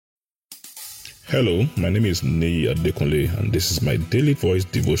Hello, my name is Neyi Adekunle, and this is my daily voice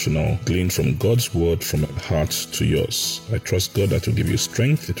devotional gleaned from God's word from my heart to yours. I trust God that will give you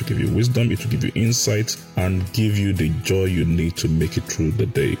strength, it will give you wisdom, it will give you insight, and give you the joy you need to make it through the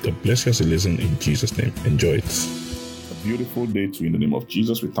day. God bless you as you listen in Jesus' name. Enjoy it. A beautiful day to you in the name of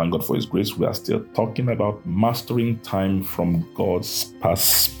Jesus. We thank God for His grace. We are still talking about mastering time from God's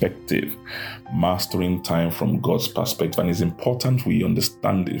perspective. Mastering time from God's perspective. And it's important we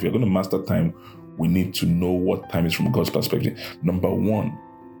understand it. If you're going to master time, we need to know what time is from God's perspective. Number one,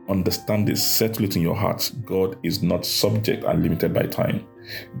 understand this, settle it in your heart. God is not subject and limited by time.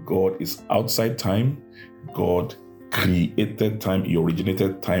 God is outside time. God created time. He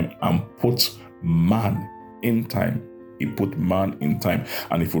originated time and put man in time. He put man in time.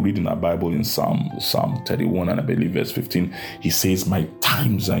 And if we read in our Bible in Psalm 31 and I believe verse 15, he says, my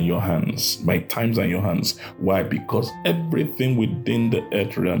times are in your hands. My times are in your hands. Why? Because everything within the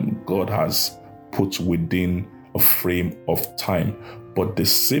earth realm, God has put within a frame of time. But the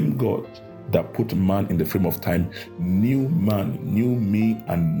same God that put man in the frame of time knew man, knew me,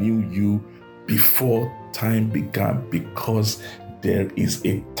 and knew you before time began, because there is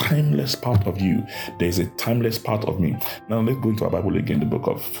a timeless part of you. There is a timeless part of me. Now let's go into our Bible again, the book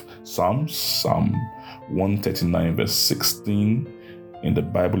of Psalms, Psalm 139 verse 16 in the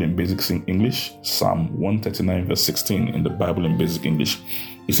Bible in Basic English. Psalm 139 verse 16 in the Bible in Basic English.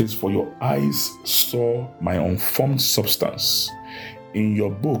 It says, for your eyes saw my unformed substance. In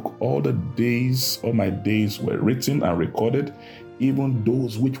your book, all my days were written and recorded, even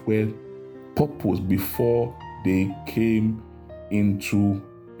those which were purposed before they came into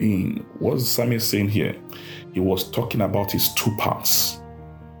being. What's the psalmist saying here? He was talking about his two parts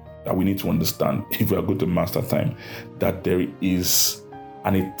that we need to understand if we are going to master time, that there is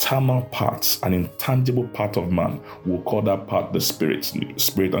an eternal part, an intangible part of man. We'll call that part the spirit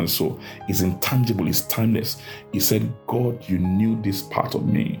and soul. Is intangible, is timeless. He said, God, you knew this part of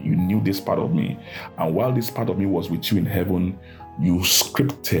me. You knew this part of me. And while this part of me was with you in heaven, you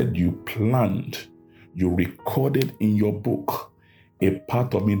scripted, you planned, you recorded in your book a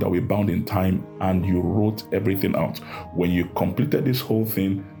part of me that we bound in time, and you wrote everything out. When you completed this whole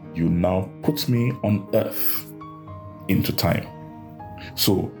thing, you now put me on earth into time.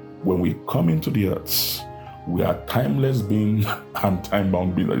 So when we come into the earth, we are timeless being and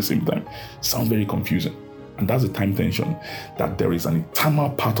time-bound being at the same time. Sounds very confusing. And that's the time tension, that there is an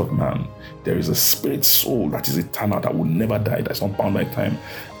eternal part of man. There is a spirit soul that is eternal, that will never die, that's not bound by time.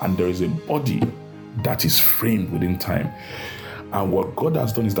 And there is a body that is framed within time. And what God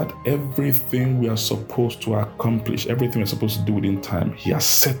has done is that everything we are supposed to accomplish, everything we're supposed to do within time, He has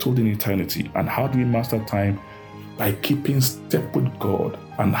settled in eternity. And how do we master time? By keeping step with God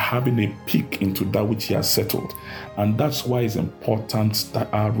and having a peek into that which He has settled. And that's why it's important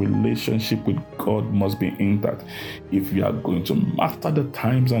that our relationship with God must be intact. If you are going to master the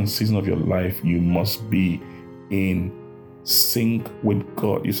times and seasons of your life, you must be in sync with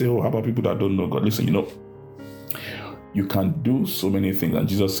God. You say, oh, how about people that don't know God? Listen, you can do so many things. And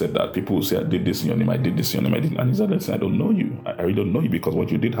Jesus said that people will say, I did this in your name, I did this in your name, I didn't. And He said, listen, I don't know you. I really don't know you, because what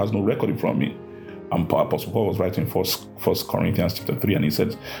you did has no record from me. And Apostle Paul was writing 1 Corinthians chapter 3, and he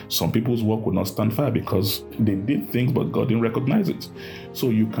said, some people's work would not stand fire because they did things, but God didn't recognize it. So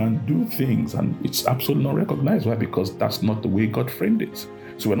you can do things, and it's absolutely not recognized. Why? Because that's not the way God framed it.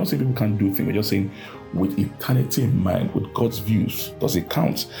 So we're not saying people can't do things. We're just saying with eternity in mind, with God's views, does it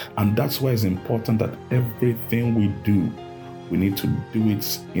count? And that's why it's important that everything we do, we need to do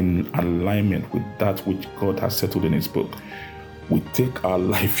it in alignment with that which God has settled in His book. We take our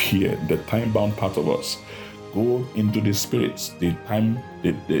life here, the time-bound part of us, go into the spirits, the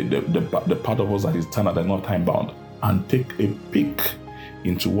part of us that is eternal, that is not time-bound, and take a peek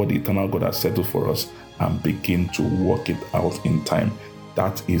into what the eternal God has settled for us and begin to work it out in time.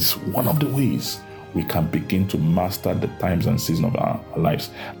 That is one of the ways we can begin to master the times and seasons of our lives.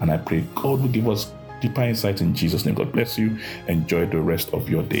 And I pray God will give us deeper insight in Jesus' name. God bless you. Enjoy the rest of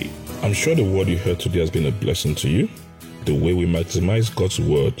your day. I'm sure the word you heard today has been a blessing to you. The way we maximize God's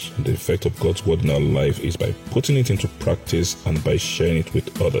word, the effect of God's word in our life, is by putting it into practice and by sharing it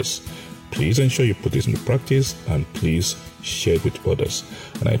with others. Please ensure you put this into practice and please share it with others.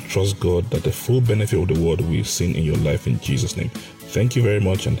 And I trust God that the full benefit of the word will be seen in your life in Jesus' name. Thank you very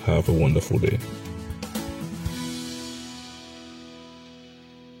much and have a wonderful day.